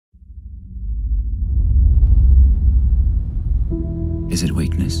Is it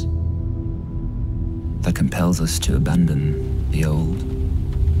weakness that compels us to abandon the old,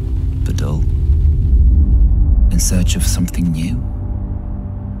 the dull, in search of something new?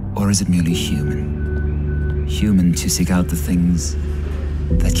 Or is it merely human? Human to seek out the things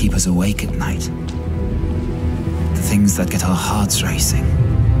that keep us awake at night, the things that get our hearts racing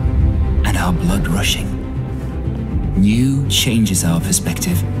and our blood rushing. New changes our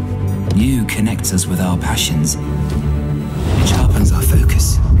perspective. New connects us with our passions. It sharpens our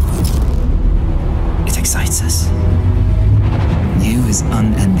focus. It excites us. New is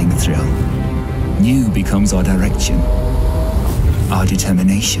unending thrill. New becomes our direction, our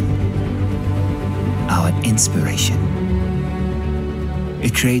determination, our inspiration.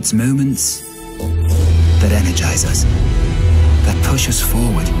 It creates moments that energize us, that push us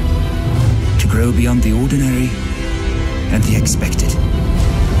forward, to grow beyond the ordinary and the expected.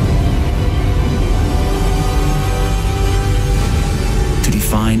 To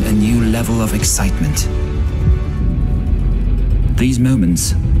define a new level of excitement. These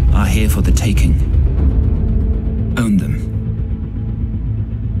moments are here for the taking. Own them.